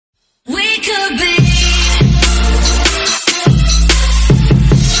could be.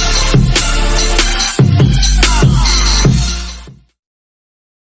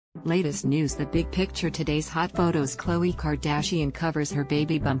 Latest news: the big picture. Today's hot photos. Khloe Kardashian covers her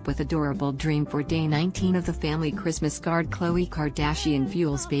baby bump with adorable dream for day 19 of the family Christmas card. Khloe Kardashian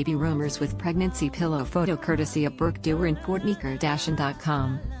fuels baby rumors with pregnancy pillow photo courtesy of Brooke Dewar and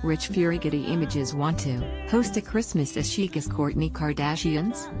KourtneyKardashian.com. Rich Fury Getty Images. Want to host a Christmas as chic as Kourtney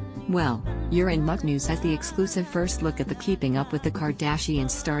Kardashian's? Well, you're in Muck News as the exclusive first look at the Keeping Up with the Kardashian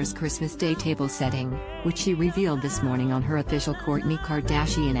star's Christmas Day table setting, which she revealed this morning on her official Kourtney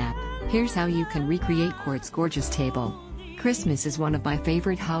Kardashian app. Here's how you can recreate Kourt's gorgeous table. Christmas is one of my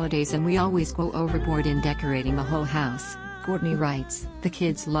favorite holidays and we always go overboard in decorating the whole house, Kourtney writes. The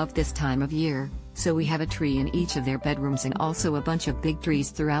kids love this time of year, so we have a tree in each of their bedrooms and also a bunch of big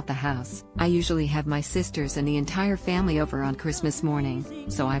trees throughout the house. I usually have my sisters and the entire family over on Christmas morning,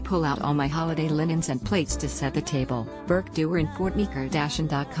 so I pull out all my holiday linens and plates to set the table. Brooke Dewar and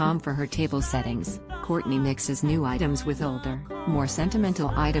KourtneyKardashian.com for her table settings. Kourtney mixes new items with older, more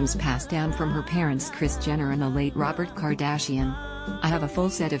sentimental items passed down from her parents Kris Jenner and the late Robert Kardashian. I have a full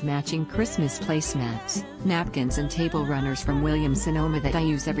set of matching Christmas placemats, napkins and table runners from Williams-Sonoma that I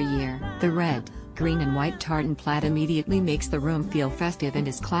use every year. The red, green and white tartan plaid immediately makes the room feel festive and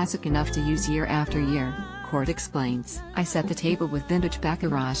is classic enough to use year after year, Kourt explains. I set the table with vintage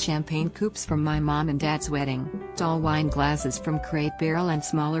Baccarat champagne coupes from my mom and dad's wedding, tall wine glasses from Crate Barrel and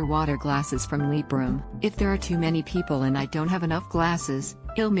smaller water glasses from Leap Room. If there are too many people and I don't have enough glasses,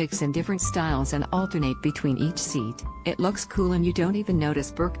 I'll mix in different styles and alternate between each seat. It looks cool and you don't even notice.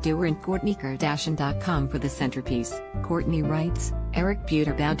 Brooke Dewar and KourtneyKardashian.com for the centerpiece. Kourtney writes, Eric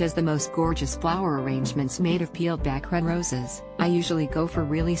Buterbau does the most gorgeous flower arrangements made of peeled back red roses. I usually go for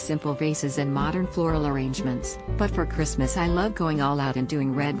really simple vases and modern floral arrangements, but for Christmas I love going all out and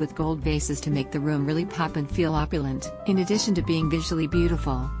doing red with gold vases to make the room really pop and feel opulent. In addition to being visually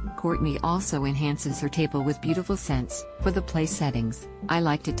beautiful, Kourtney also enhances her table with beautiful scents. For the place settings, I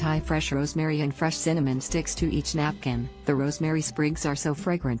like to tie fresh rosemary and fresh cinnamon sticks to each napkin. The rosemary sprigs are so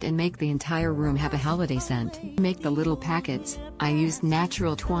fragrant and make the entire room have a holiday scent. To make the little packets, I used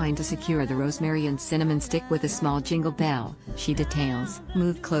natural twine to secure the rosemary and cinnamon stick with a small jingle bell, she details.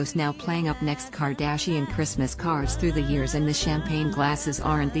 Move close now. Playing up next: Kardashian Christmas cards through the years. And the champagne glasses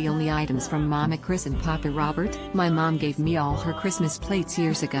aren't the only items from Mama Kris and Papa Robert. My mom gave me all her Christmas plates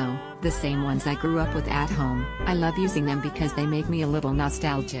years ago, the same ones I grew up with at home. I love using them because they make me a little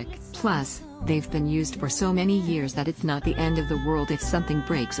nostalgic. Plus, they've been used for so many years that it's not the end of the world if something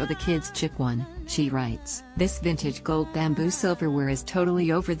breaks or the kids chip one, she writes. This vintage gold bamboo silverware is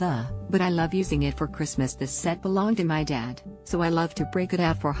totally over the, but I love using it for Christmas. This set belonged to my dad, so I love to break it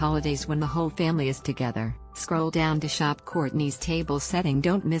out for holidays when the whole family is together. Scroll down to shop Kourtney's table setting.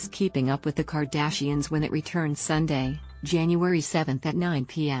 Don't miss Keeping Up with the Kardashians when it returns Sunday, January 7th at 9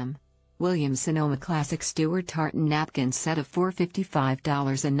 p.m. Williams-Sonoma Classic Stewart Tartan Napkin Set of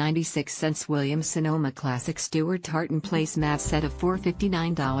 $455.96. Williams-Sonoma Classic Stewart Tartan Placemat Set of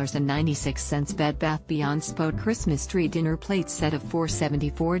 $459.96. Bed Bath Beyond Spode Christmas Tree Dinner Plate Set of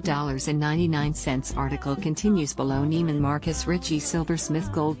 $474.99. Article continues below. Neiman Marcus Richie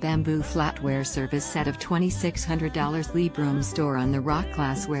Silversmith Gold Bamboo Flatware Service Set of $2,600. Leap Room Store on the Rock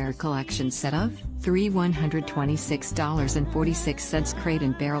Glassware Collection Set of $126.46. Crate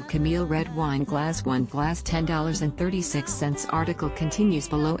and Barrel Camille Red Wine Glass 1 glass $10.36. Article continues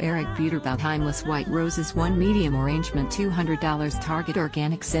below. Eric Buterbau Timeless White Roses 1 medium arrangement $200. Target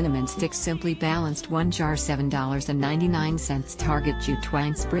Organic Cinnamon Sticks Simply Balanced 1 jar $7.99. Target Jute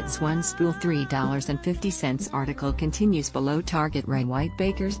Twine Spritz 1 spool $3.50. Article continues below. Target Red White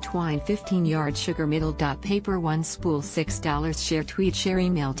Baker's Twine 15 yard Sugar Middle Dot Paper 1 spool $6. Share tweet share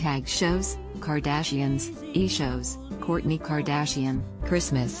email tag shows Kardashians, e-shows, Kourtney Kardashian,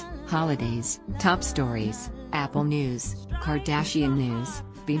 Christmas, holidays, top stories, Apple News, Kardashian News,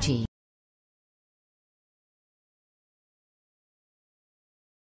 BG.